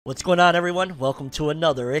What's going on, everyone? Welcome to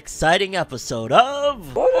another exciting episode of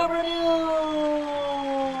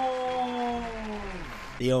FORNEVERNEWS,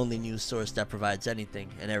 the only news source that provides anything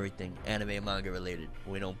and everything anime and manga related.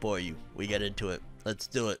 We don't bore you. We get into it. Let's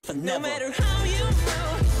do it. No matter how you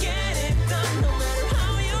move, get it done. No matter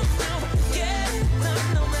how you move, get it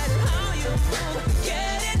done. No matter how you move,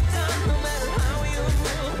 get it done. No matter how you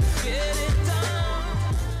move, get it done.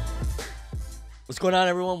 What's going on,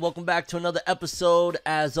 everyone? Welcome back to another episode.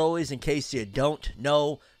 As always, in case you don't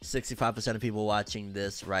know, 65% of people watching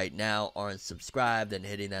this right now aren't subscribed, and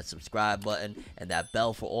hitting that subscribe button and that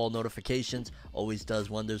bell for all notifications always does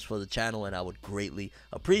wonders for the channel, and I would greatly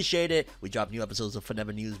appreciate it. We drop new episodes of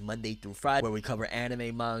FORNEVERNEWS Monday through Friday, where we cover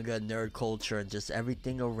anime, manga, nerd culture, and just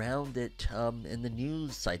everything around it in the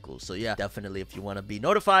news cycle. So yeah, definitely, if you want to be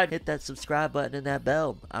notified, hit that subscribe button and that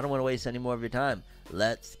bell. I don't want to waste any more of your time.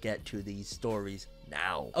 Let's get to these stories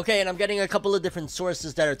now. Okay, and I'm getting a couple of different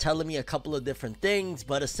sources that are telling me a couple of different things,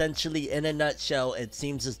 but essentially, in a nutshell, it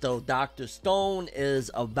seems as though Dr. Stone is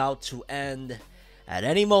about to end at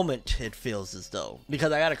any moment, it feels as though.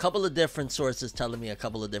 Because I got a couple of different sources telling me a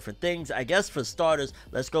couple of different things. I guess for starters,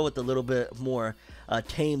 let's go with a little bit more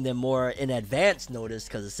tamed and more in advance notice,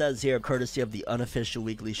 because it says here, courtesy of the unofficial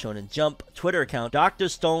Weekly Shonen Jump Twitter account, Dr.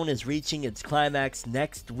 Stone is reaching its climax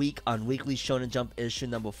next week on Weekly Shonen Jump issue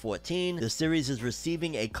number 14. The series is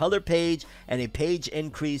receiving a color page and a page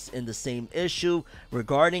increase in the same issue.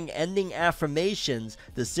 Regarding ending affirmations,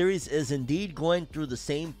 the series is indeed going through the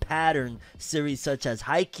same pattern series such as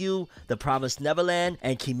Haikyuu, The Promised Neverland,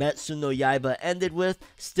 and Kimetsu no Yaiba ended with.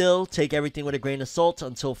 Still, take everything with a grain of salt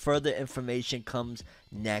until further information comes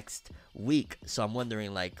next week. So I'm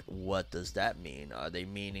wondering, like, what does that mean? Are they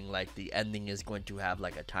meaning like the ending is going to have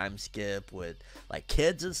like a time skip with like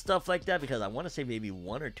kids and stuff like that? Because I want to say maybe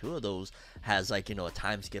one or two of those has, like, you know, a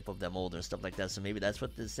time skip of them older and stuff like that. So maybe that's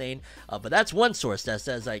what they're saying. But that's one source that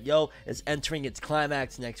says like, yo, it's entering its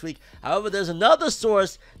climax next week. However, there's another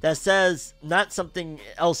source that says not something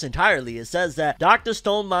else entirely. It says that Dr.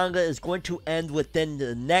 Stone manga is going to end within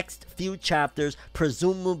the next few chapters,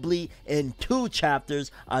 presumably in 2 chapters,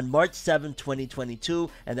 on March 7, 2022,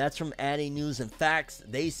 and that's from Anime News and Facts.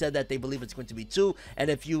 They said that they believe it's going to be 2, and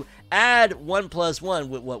if you add 1 plus 1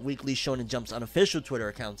 with what Weekly Shonen Jump's unofficial Twitter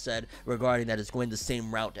account said regarding that it's going the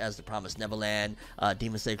same route as The Promised Neverland,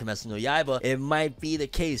 Demon Slayer Kimetsu no Yaiba, it might be the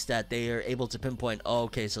case that they are able to pinpoint, oh,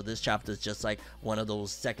 okay, so this chapter is just like one of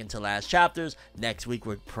those second to last chapters. Next week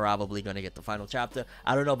we're probably going to get the final chapter.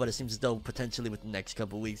 I don't know, but it seems as though potentially within the next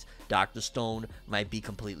couple of weeks, Dr. Stone might be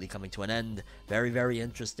completely coming to an end. Very, very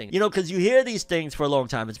interesting. You know, because you hear these things for a long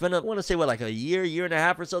time. It's been, I want to say, what, like a year and a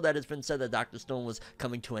half or so that it's been said that Dr. Stone was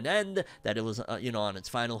coming to an end, that it was, you know, on its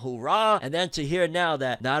final hoorah. And then to hear now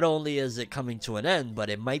that not only is it coming to an end, but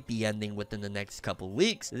it might be ending within the next couple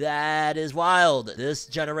weeks. That is wild. This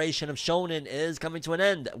generation of shonen is coming to an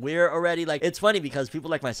end. We're already, like, it's funny because people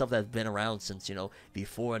like myself that have been around since, you know,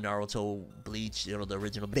 before Naruto, Bleach, you know, the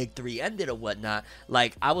original big 3 ended or whatnot.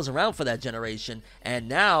 Like, I was around for that generation, and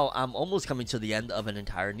now I'm almost coming to the end of an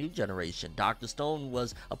entire new generation. Dr. Stone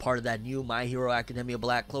was a part of that new My Hero Academia,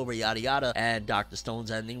 Black Clover, yada yada, and Dr.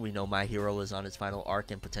 Stone's ending. We know My Hero is on its final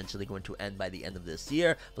arc and potentially going to end by the end of this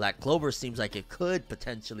year. Black Clover seems like it could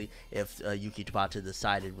potentially, if Yuki Tabata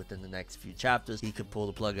decided within the next few chapters, he could pull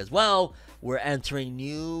the plug as well. We're entering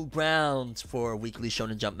new grounds for Weekly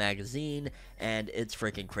Shonen Jump magazine, and it's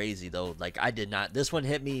freaking crazy though. Like, I did not, this one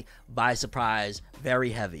hit me by surprise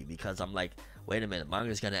very heavy, because I'm like, wait a minute,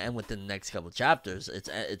 manga's gonna end within the next couple chapters.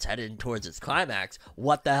 It's headed towards its climax.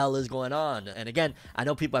 What the hell is going on? And again, I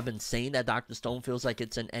know people have been saying that Dr. Stone feels like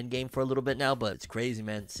it's an endgame for a little bit now, but it's crazy,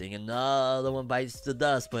 man. Seeing another one bites the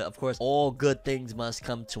dust. But of course, all good things must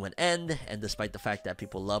come to an end. And despite the fact that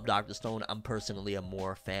people love Dr. Stone, I'm personally a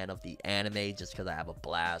more fan of the anime, just because I have a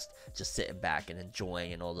blast just sitting back and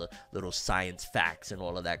enjoying, and all the little science facts and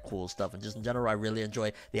all of that cool stuff. And just in general, I really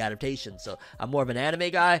enjoy the adaptation. So I'm more of an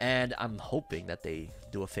anime guy, and I'm hoping that they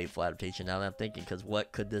do a faithful adaptation. Now that I'm thinking, because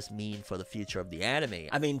what could this mean for the future of the anime?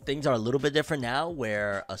 I mean, things are a little bit different now,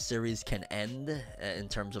 where a series can end in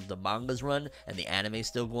terms of the manga's run and the anime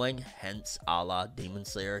still going, hence a la Demon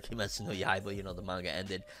Slayer, Kimetsu no Yaiba. You know, the manga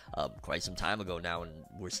ended quite some time ago now, and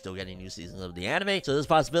we're still getting new seasons of the anime, so there's a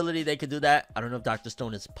possibility they could do that. I don't know if Dr.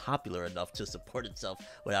 Stone is popular enough to support itself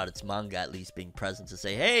without its manga at least being present to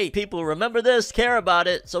say, hey, people remember this, care about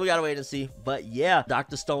it. So we gotta wait and see. But yeah,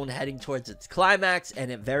 Dr. Stone heading towards its climax,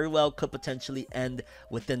 and it very well could potentially end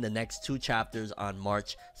within the next 2 chapters on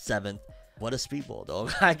March 7th. What a speedball,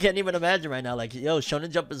 dog. I can't even imagine right now. Like, yo, Shonen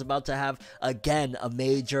Jump is about to have, again, a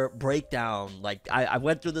major breakdown. Like, I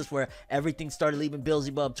went through this where everything started leaving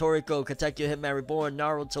Beelzebub, Toriko, Katekyo, Hitman Reborn,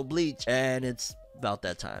 Naruto, Bleach, and it's about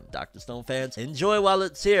that time. Dr. Stone fans, enjoy while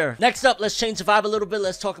it's here. Next up, let's change the vibe a little bit.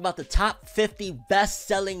 Let's talk about the top 50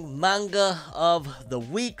 best-selling manga of the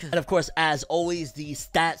week. And of course, as always, the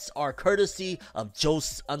stats are courtesy of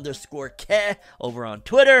Jos_Ke over on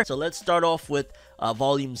Twitter. So let's start off with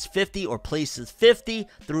volumes 50 or places 50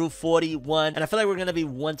 through 41. And I feel like we're going to be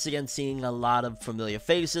once again seeing a lot of familiar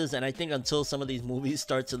faces. And I think until some of these movies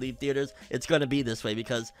start to leave theaters, it's going to be this way,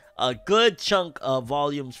 because a good chunk of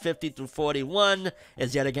volumes 50 through 41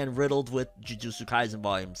 is yet again riddled with Jujutsu Kaisen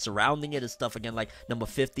volumes. Surrounding it is stuff again like number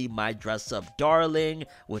 50, My Dress Up Darling,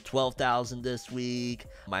 with 12,000 this week.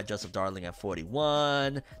 My Dress Up Darling at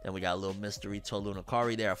 41. Then we got a little mystery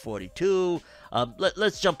Tolunakari there at 42.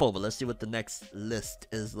 Let's jump over. Let's see what the next list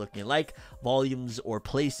is looking like. Volumes or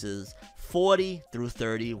places 40 through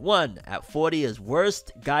 31. At 40 is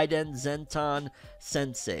Worst Gaiden Zenton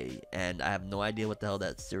Sensei, and I have no idea what the hell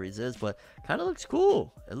that series is, but kind of looks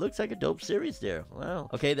cool. It looks like a dope series there. Wow.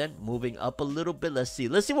 Okay, then moving up a little bit, let's see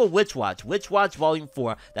what Witch Watch volume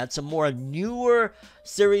 4. That's a more newer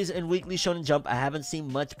series in Weekly Shonen Jump. I haven't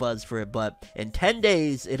seen much buzz for it, but in 10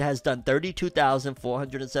 days it has done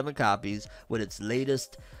 32,407 copies, with its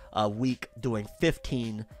latest week doing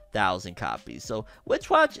 15,000 copies. So Witch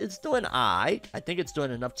Watch, it's doing alright. I think it's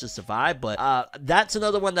doing enough to survive, but that's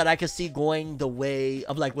another one that I could see going the way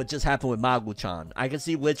of like what just happened with Magu-chan. I can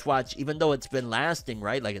see Witch Watch, even though it's been lasting,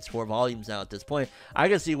 right? Like it's 4 volumes now at this point. I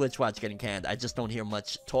can see Witch Watch getting canned. I just don't hear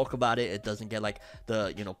much talk about it. It doesn't get like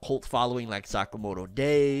the, you know, cult following like Sakamoto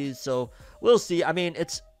Days. So we'll see. I mean,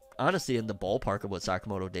 it's honestly in the ballpark of what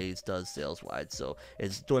Sakamoto Days does sales-wise, so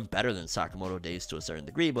it's doing better than Sakamoto Days to a certain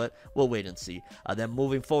degree, but we'll wait and see. Then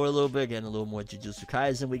moving forward a little bit, again, a little more Jujutsu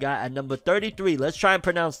Kaisen, we got at number 33, let's try and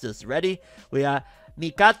pronounce this. Ready? We got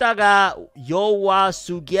Mikata ga Yowa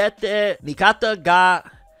Sugite, Mikata ga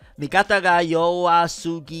Yowa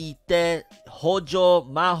Sugite, Hojo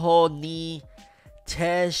Maho ni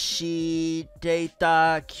Teshi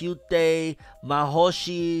Data Kyute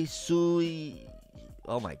Mahoshi Sui.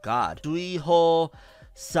 Oh my god. Suiho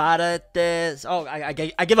Sarete. Oh, I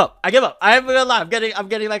give up. I'm gonna lie. I'm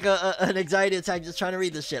getting like an anxiety attack just trying to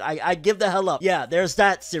read this shit. I give the hell up. Yeah, there's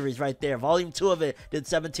that series right there. Volume 2 of it did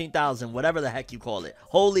 17,000, whatever the heck you call it.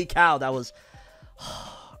 Holy cow, that was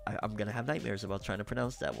I'm gonna have nightmares about trying to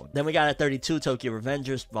pronounce that one. Then we got at 32, Tokyo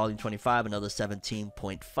Revengers, Volume 25, another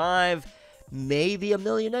 17.5. Maybe 1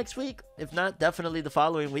 million next week. If not, definitely the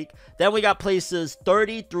following week. Then we got places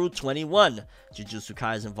 30 through 21. Jujutsu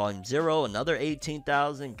Kaisen Volume 0, another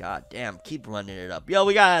 18,000. God damn, keep running it up. Yo,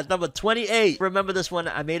 we got number 28. Remember this one?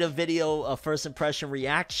 I made a video, a first impression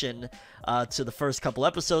reaction to the first couple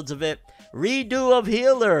episodes of it. Redo of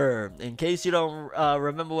Healer. In case you don't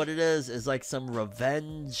remember what it is, it's like some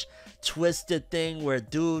revenge twisted thing where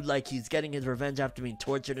dude, like, he's getting his revenge after being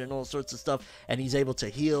tortured and all sorts of stuff, and he's able to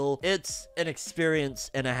heal. It's an experience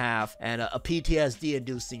and a half, and a PTSD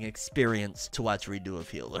inducing experience to watch Redo of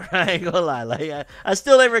Healer. I ain't gonna lie, like I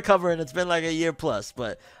still ain't recovering. It's been like a year plus,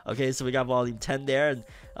 but okay, so we got volume 10 there, and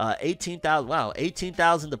 18,000. Wow,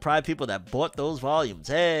 18,000 deprived people that bought those volumes.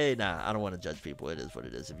 Hey, nah, I don't want to judge people. It is what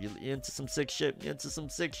it is. If you're into some sick shit, you're into some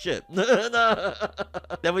sick shit.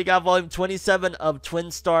 Then we got volume 27 of Twin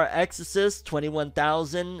Star Exorcist,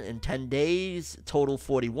 21,000 in 10 days, total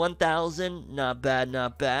 41,000. Not bad,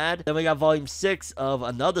 not bad. Then we got volume 6 of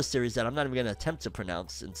another series that I'm not even gonna attempt to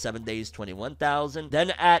pronounce, in 7 days, 21,000.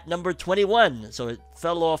 Then at number 21, so it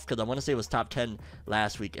fell off because I want to say it was top 10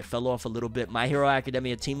 last week. It fell off a little bit. My Hero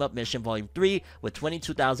Academia Team Up Mission Volume 3 with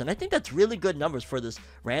 22,000. I think that's really good numbers for this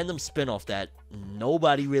random spinoff that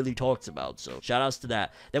nobody really talks about. So shout outs to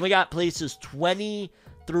that. Then we got places 20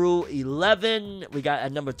 through 11. We got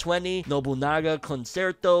at number 20, Nobunaga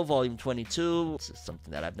Concerto, Volume 22. This is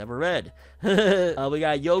something that I've never read. We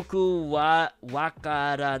got Yoku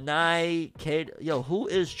Wakaranai. Yo, who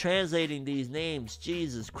is translating these names?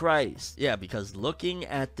 Jesus Christ. Yeah, because looking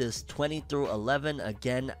at this 20 through 11,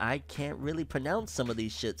 again, I can't really pronounce some of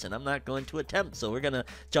these shits, and I'm not going to attempt. So we're gonna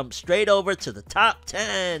jump straight over to the top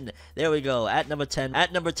 10. There we go. At number 10,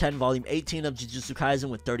 Volume 18 of Jujutsu Kaisen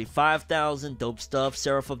with 35,000. Dope stuff.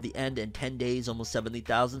 Seraph of the End in 10 days, almost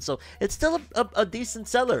 70,000. So it's still a decent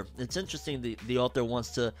seller. It's interesting the author wants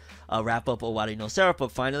to wrap up Owari no Seraph,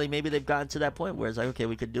 but finally maybe they've gotten to that point where it's like, okay,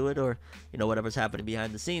 we could do it, or you know, whatever's happening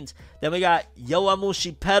behind the scenes. Then we got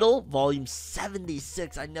Yowamushi Pedal, Volume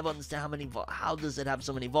 76. I never understand how does it have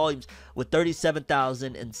so many volumes, with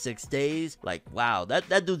 37,000 in 6 days. Like, wow,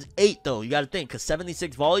 that dude's 8 though. You got to think, because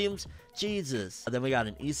 76 volumes, Jesus. Then we got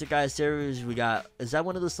an Isekai series. We got, is that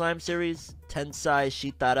one of the slime series? Tensai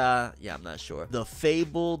Shitara. Yeah, I'm not sure. The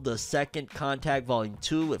Fable, the Second Contact Volume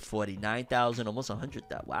 2 with 49,000, almost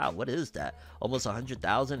 100,000. Wow, what is that? Almost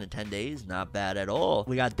 100,000 in 10 days. Not bad at all.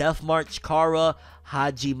 We got Death March Kara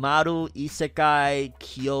Hajimaru Isekai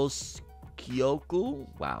Kyoku.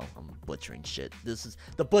 Wow, I'm butchering shit. This is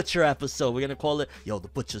the Butcher episode. We're gonna call it, yo, the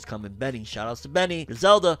Butcher's coming. Benny, shout outs to Benny.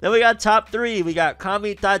 Griselda. Then we got top 3. We got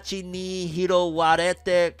Kamitachi ni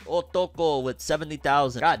Hirowarete Otoko with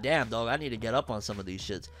 70,000. God damn, dog, I need to get up on some of these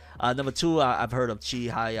shits. Number 2, I've heard of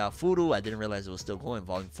Chihaya Furu. I didn't realize it was still going.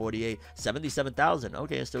 Volume 48, 77,000.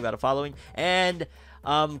 Okay, I still got a following. And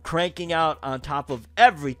cranking out on top of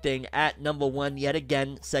everything at number 1 yet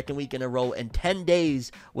again, second week in a row in 10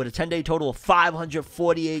 days with a 10-day total of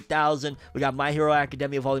 548,000. We got My Hero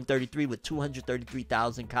Academia Volume 33 with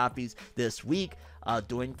 233,000 copies this week.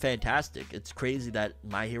 Doing fantastic. It's crazy that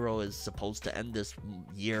My Hero is supposed to end this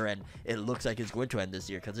year, and it looks like it's going to end this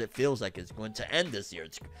year because it feels like it's going to end this year.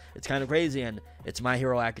 It's kind of crazy, and it's My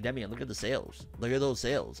Hero Academia. Look at the sales. Look at those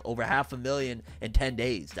sales. Over 500,000 in 10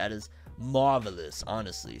 days. That is marvelous,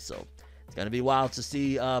 honestly. So it's gonna be wild to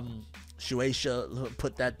see Shueisha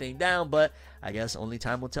put that thing down, but I guess only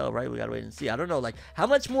time will tell, right? We gotta wait and see. I don't know, like, how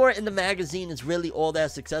much more in the magazine is really all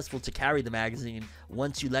that successful to carry the magazine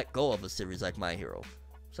once you let go of a series like My Hero?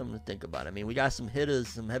 Something to think about. I mean, we got some hitters,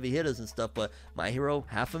 some heavy hitters and stuff, but My Hero,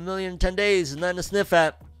 500,000 in 10 days is nothing to sniff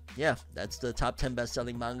at. Yeah, that's the top 10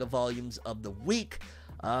 best-selling manga volumes of the week.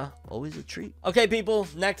 Always a treat. Okay, people,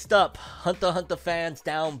 next up, Hunter x Hunter fans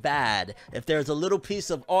down bad. If there's a little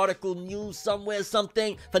piece of article, news somewhere,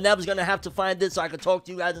 something, FORNEV's gonna have to find it so I can talk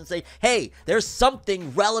to you guys and say, hey, there's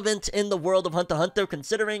something relevant in the world of Hunter x Hunter,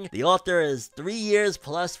 considering the author is 3 years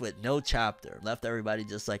plus with no chapter. Left everybody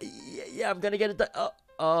just like, yeah, I'm gonna get it done.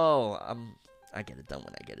 I get it done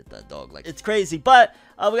when I get it done, dog. Like, it's crazy. But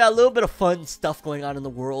we got a little bit of fun stuff going on in the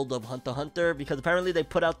world of Hunter x Hunter, because apparently they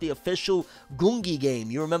put out the official Gungi game.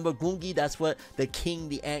 You remember Gungi? That's what the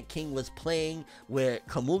Ant King was playing with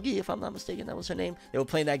Kamugi, if I'm not mistaken. That was her name. They were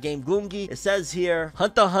playing that game, Gungi. It says here,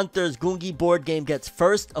 Hunter x Hunter's Gungi board game gets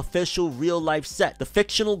first official real-life set. The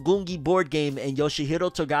fictional Gungi board game in Yoshihiro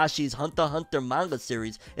Togashi's Hunter x Hunter manga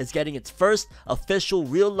series is getting its first official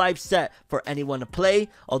real-life set for anyone to play.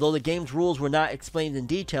 Although the game's rules were not explained in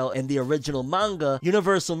detail in the original manga,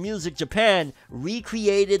 Universal Music Japan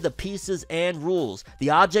recreated the pieces and rules.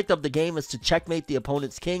 The object of the game is to checkmate the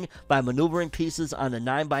opponent's king by maneuvering pieces on a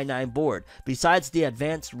 9x9 board. Besides the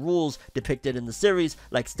advanced rules depicted in the series,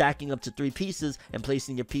 like stacking up to 3 pieces and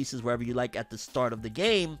placing your pieces wherever you like at the start of the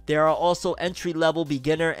game, there are also entry-level,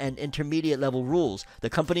 beginner, and intermediate-level rules.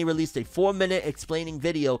 The company released a 4-minute explaining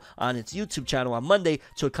video on its YouTube channel on Monday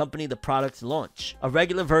to accompany the product's launch. A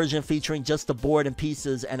regular version featuring just the board and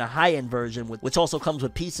pieces, and a high-end version which also comes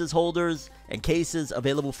with pieces, holders, and cases,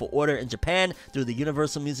 available for order in Japan through the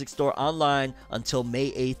Universal Music Store online until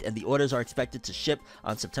May 8th, and the orders are expected to ship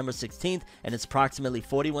on September 16th, and it's approximately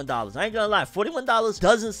 $41. I ain't gonna lie, $41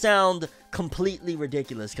 doesn't sound completely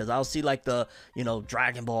ridiculous, because I'll see like the, you know,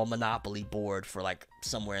 Dragon Ball Monopoly board for like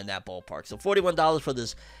somewhere in that ballpark. So $41 for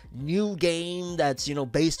this new game that's, you know,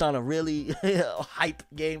 based on a really hype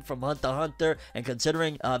game from Hunter x Hunter, and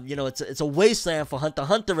considering you know, it's a wasteland for Hunter x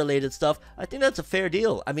Hunter related stuff, I think that's a fair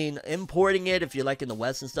deal. I mean, importing it, if you're like in the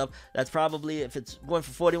West and stuff, that's probably, if it's going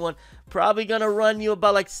for 41, probably gonna run you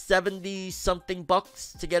about like 70 something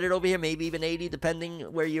bucks to get it over here, maybe even 80 depending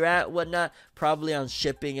where you're at, whatnot. Probably on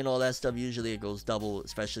shipping and all that stuff, usually it goes double,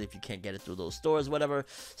 especially if you can't get it through those stores, whatever.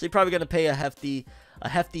 So you're probably gonna pay a hefty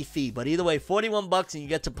fee. But either way, 41 bucks and you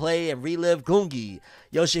get to play and relive Gungi.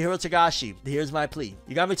 Yoshihiro Togashi, here's my plea.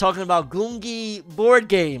 You got me talking about Gungi board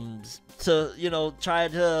games to, you know, try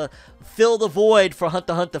to fill the void for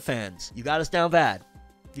Hunter x Hunter fans. You got us down bad.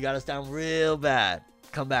 You got us down real bad.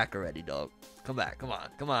 Come back already, dog. Come back. Come on.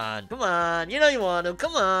 Come on. Come on. You know you want to.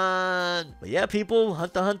 Come on. But yeah, people,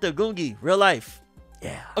 Hunter x Hunter Gungi, real life.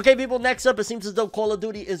 Yeah. Okay, people, next up, it seems as though Call of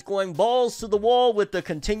Duty is going balls to the wall with the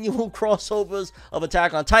continual crossovers of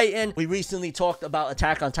Attack on Titan. We recently talked about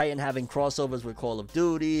Attack on Titan having crossovers with Call of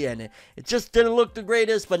Duty, and it just didn't look the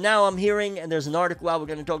greatest, but now I'm hearing, and there's an article out, we're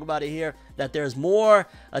going to talk about it here, that there's more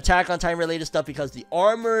Attack on Titan related stuff because the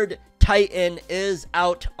Armored Titan is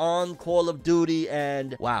out on Call of Duty,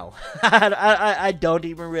 and wow, I don't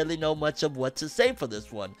even really know much of what to say for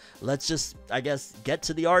this one. Let's just, I guess, get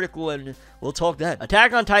to the article and we'll talk then.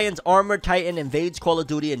 Attack on Titan's Armored Titan invades Call of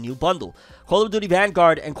Duty in new bundle. Call of Duty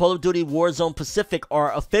Vanguard and Call of Duty Warzone Pacific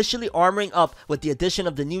are officially armoring up with the addition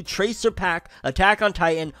of the new Tracer Pack Attack on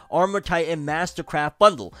Titan Armored Titan Mastercraft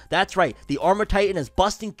bundle. That's right, the Armored Titan is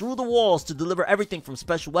busting through the walls to deliver everything from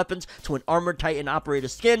special weapons to an Armored Titan operator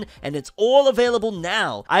skin, and it's all available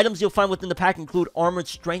now. Items you'll find within the pack include Armored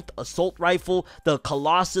Strength Assault Rifle, the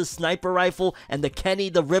Colossus Sniper Rifle, and the Kenny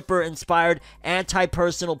the Ripper inspired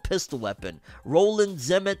anti-personal pistol weapon. Roland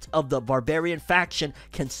Zimmett of the Barbarian faction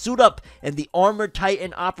can suit up in the Armored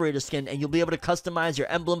Titan operator skin, and you'll be able to customize your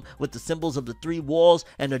emblem with the symbols of the three walls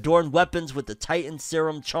and adorn weapons with the Titan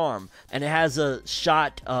Serum Charm. And it has a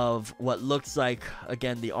shot of what looks like,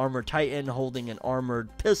 again, the Armored Titan holding an armored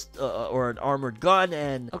pistol or an armored gun,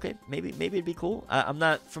 and okay, maybe it'd be cool. I'm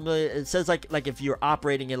not familiar. It says like if you're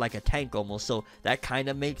operating it like a tank almost, so that kind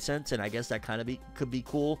of makes sense, and I guess that kind of could be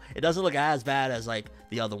cool. It doesn't look as bad as like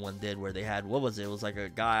the other one did, where they had, what was it? It was like a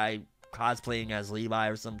guy cosplaying as Levi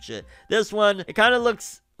or some shit. This one, it kind of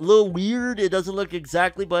looks a little weird. It doesn't look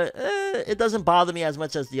exactly, but it doesn't bother me as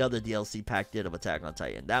much as the other DLC pack did of Attack on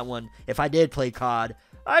Titan. That one, if I did play COD,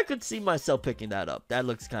 I could see myself picking that up. That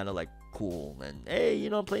looks kind of like cool, and hey, you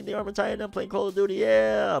know, I'm playing the Armored Titan, I'm playing Call of Duty,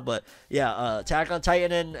 yeah. But yeah, Attack on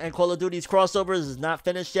Titan and Call of Duty's crossovers is not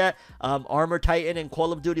finished yet. Armored Titan and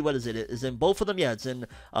Call of Duty, what is it? It is in both of them. Yeah, it's in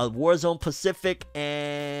Warzone Pacific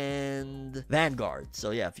and Vanguard.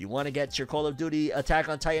 So yeah, if you want to get your Call of Duty Attack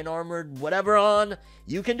on Titan Armored whatever on,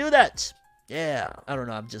 you can do that. Yeah, I don't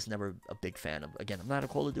know. I'm just never a big fan of, again, I'm not a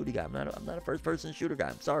Call of Duty guy. I'm not a first-person shooter guy.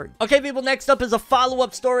 I'm sorry. Okay, people, next up is a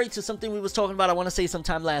follow-up story to something we was talking about, I want to say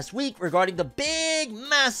sometime last week, regarding the big,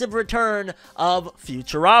 massive return of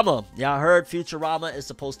Futurama. Yeah, I heard Futurama is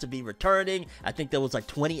supposed to be returning. I think there was like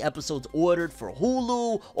 20 episodes ordered for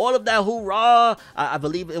Hulu. All of that hoorah. I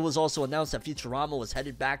believe it was also announced that Futurama was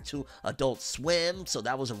headed back to Adult Swim, so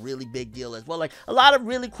that was a really big deal as well. Like, a lot of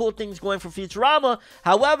really cool things going for Futurama.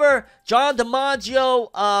 However, John DiMaggio,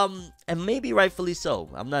 and maybe rightfully so.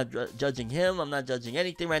 I'm not judging him. I'm not judging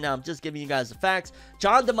anything right now. I'm just giving you guys the facts.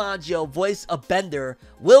 John DiMaggio, voice of Bender,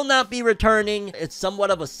 will not be returning. It's somewhat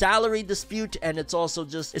of a salary dispute, and it's also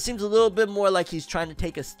just, it seems a little bit more like he's trying to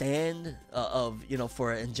take a stand of, you know,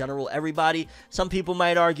 for in general everybody. Some people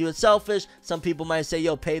might argue it's selfish. Some people might say,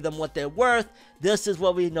 yo, pay them what they're worth. This is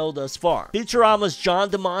what we know thus far. Futurama's John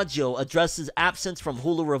DiMaggio addresses absence from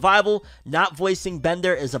Hulu revival. Not voicing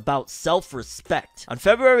Bender is about self-respect. On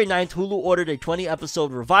February 9th, Hulu ordered a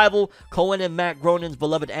 20-episode revival, Cohen and Matt Groening's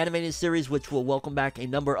beloved animated series, which will welcome back a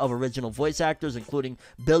number of original voice actors, including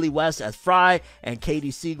Billy West as Fry and Katie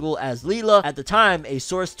Siegel as Leela. At the time, a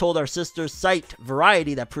source told our sister site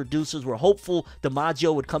Variety that producers were hopeful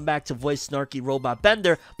DiMaggio would come back to voice snarky robot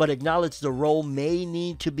Bender, but acknowledged the role may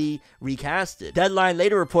need to be recasted. Deadline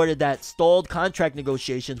later reported that stalled contract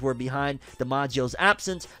negotiations were behind DiMaggio's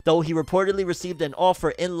absence, though he reportedly received an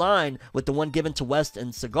offer in line with the one given to West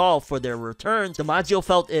and Seagal for their returns. DiMaggio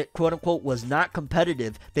felt it, quote-unquote, was not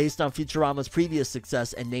competitive based on Futurama's previous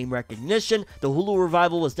success and name recognition. The Hulu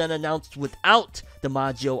revival was then announced without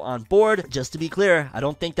DiMaggio on board. Just to be clear, I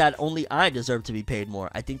don't think that only I deserve to be paid more.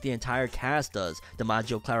 I think the entire cast does.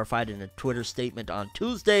 DiMaggio clarified in a Twitter statement on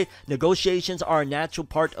Tuesday, negotiations are a natural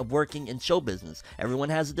part of working in show business. Everyone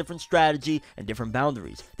has a different strategy and different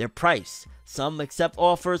boundaries. Their price. Some accept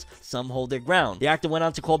offers, some hold their ground. The actor went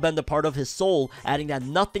on to call Bender part of his soul, adding that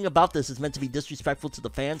nothing about this is meant to be disrespectful to the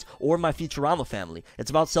fans or my Futurama family.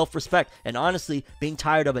 It's about self-respect and honestly being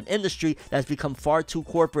tired of an industry that has become far too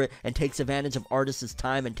corporate and takes advantage of artists'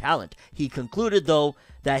 time and talent. He concluded, though,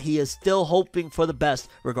 that he is still hoping for the best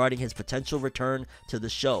regarding his potential return to the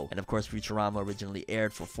show. And of course, Futurama originally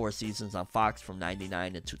aired for 4 seasons on Fox from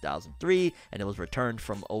 1999 to 2003, and it was returned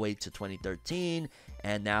from 2008 to 2013,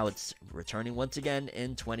 and now it's returning once again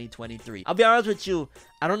in 2023. I'll be honest with you,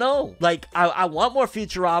 I don't know. Like, I want more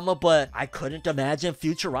Futurama, but I couldn't imagine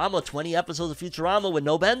Futurama, 20 episodes of Futurama with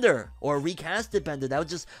no Bender or a recasted Bender. That was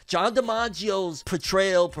just John DiMaggio's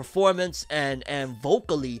portrayal, performance, and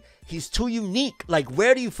vocally, he's too unique. Like,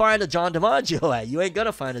 where do you find a John DiMaggio at? You ain't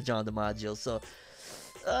gonna find a John DiMaggio. So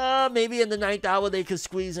maybe in the 9th hour they could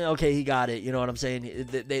squeeze in. Okay, he got it. You know what I'm saying?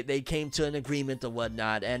 They came to an agreement or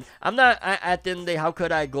whatnot. And I'm not, at the end of the day, how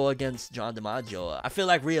could I go against John DiMaggio? I feel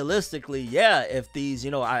like realistically, yeah, if these,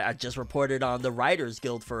 you know, I just reported on the Writers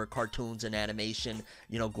Guild for cartoons and animation,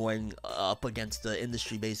 you know, going up against the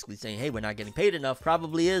industry, basically saying, hey, we're not getting paid enough,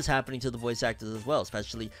 probably is happening to the voice actors as well,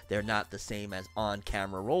 especially they're not the same as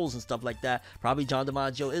on-camera roles and stuff like that. Probably John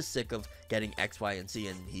DiMaggio is sick of getting X, Y, and Z,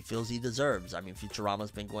 and he feels he deserves. I mean,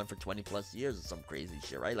 Futurama's been going for 20 plus years or some crazy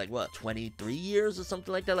shit, right? Like what, 23 years or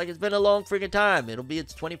something like that? Like, it's been a long freaking time. It'll be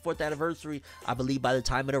its 24th anniversary, I believe, by the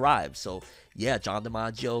time it arrives. So yeah, John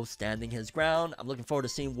DiMaggio standing his ground. I'm looking forward to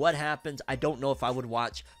seeing what happens. I don't know if I would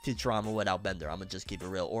watch Futurama without Bender. I'm gonna just keep it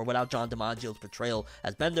real, or without John DiMaggio's portrayal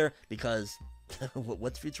as Bender, because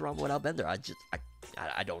what's Futurama without Bender?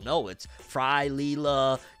 I don't know. It's Fry,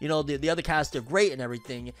 Leela, you know, the other cast are great and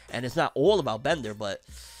everything, and it's not all about Bender, but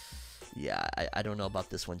yeah, I don't know about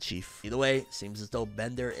this one, Chief. Either way, seems as though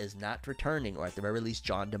Bender is not returning, or at the very least,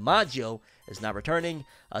 John DiMaggio is not returning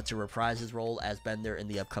to reprise his role as Bender in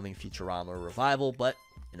the upcoming Futurama revival, but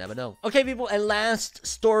you never know. Okay, people, and last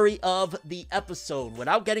story of the episode.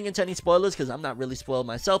 Without getting into any spoilers, because I'm not really spoiled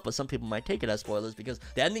myself, but some people might take it as spoilers, because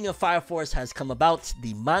the ending of Fire Force has come about.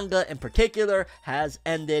 The manga, in particular, has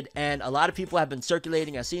ended, and a lot of people have been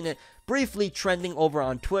circulating. I've seen it briefly trending over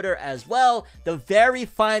on Twitter as well, the very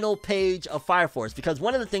final page of Fire Force, because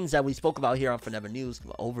one of the things that we spoke about here on Forever News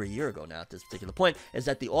over a year ago now at this particular point is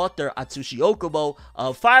that the author Atsushi Okubo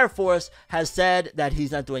of Fire Force has said that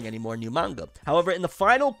he's not doing any more new manga. However, in the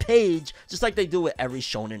final page, just like they do with every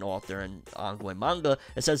shonen author and ongoing manga,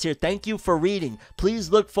 it says here, "Thank you for reading. Please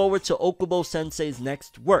look forward to Okubo Sensei's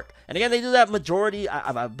next work." And again, they do that majority,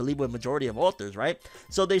 I believe, with majority of authors, right?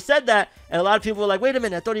 So they said that, and a lot of people were like, wait a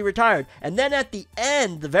minute, I thought he retired. And then at the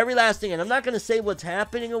end, the very last thing, and I'm not going to say what's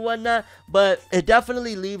happening and whatnot, but it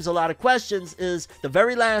definitely leaves a lot of questions, is the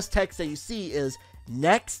very last text that you see is,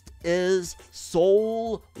 "Next is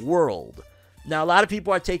Soul World." Now, a lot of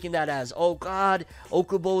people are taking that as, oh god,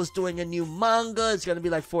 Okubo is doing a new manga, it's going to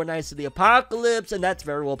be like Four Nights of the Apocalypse, and that's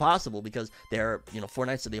very well possible, because they're, you know, Four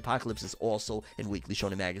Nights of the Apocalypse is also in Weekly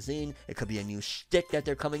Shonen Magazine. It could be a new shtick that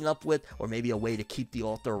they're coming up with, or maybe a way to keep the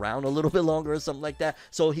author around a little bit longer or something like that.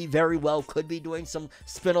 So he very well could be doing some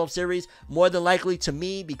spin-off series, more than likely to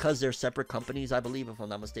me, because they're separate companies, I believe, if I'm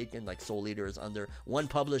not mistaken. Like, Soul Eater is under one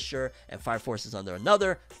publisher, and Fire Force is under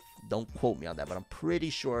another. Don't quote me on that, but I'm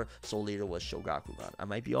pretty sure Soul Eater was Shogakukan. I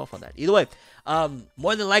might be off on that. Either way,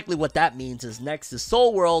 more than likely what that means is next is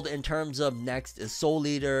Soul World, in terms of next is Soul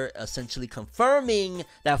Eater, essentially confirming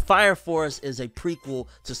that Fire Force is a prequel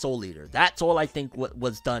to Soul Eater. That's all I think what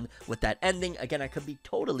was done with that ending. Again, I could be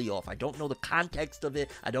totally off. I don't know the context of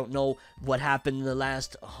it. I don't know what happened in the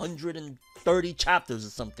last 130 chapters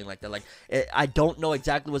or something like that. Like, I don't know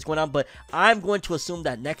exactly what's going on, but I'm going to assume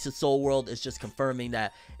that next is Soul World is just confirming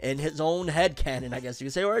that in his own head canon, I guess you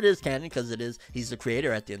could say, or it is canon, because it is, he's the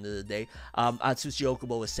creator at the end of the day. Atsushi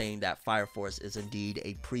Okubo is saying that Fire Force is indeed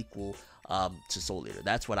a prequel to Soul Eater.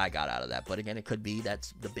 That's what I got out of that. But again, it could be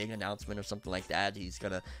that's the big announcement or something like that. He's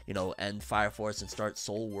gonna, you know, end Fire Force and start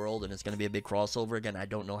Soul World, and it's gonna be a big crossover. Again, I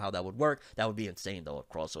don't know how that would work. That would be insane, though, a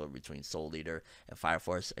crossover between Soul Eater and Fire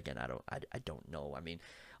Force. Again, I don't know. I mean,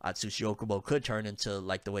 Atsushi Okubo could turn into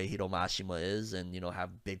like the way Hiro Mashima is, and, you know,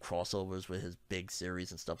 have big crossovers with his big series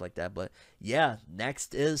and stuff like that. But yeah,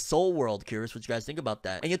 next is Soul World. Curious what you guys think about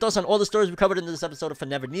that, and your thoughts on all the stories we covered in this episode of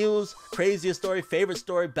Forever News. Craziest story, favorite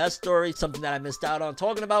story, best story, something that I missed out on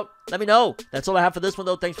talking about, let me know. That's all I have for this one,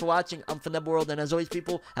 though. Thanks for watching. I'm ForneverWorld, and as always,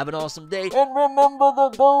 people, have an awesome day, and remember the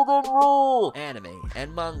golden rule: anime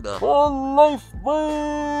and manga for life,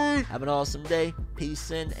 boy. Have an awesome day. Peace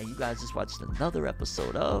in, and you guys just watched another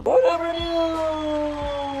episode of Forever News.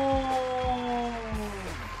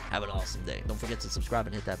 Have an awesome day. Don't forget to subscribe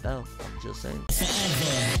and hit that bell. I'm just saying. So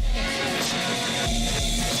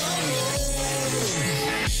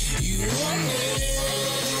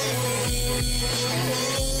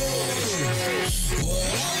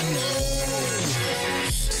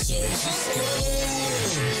just go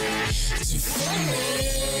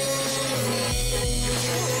to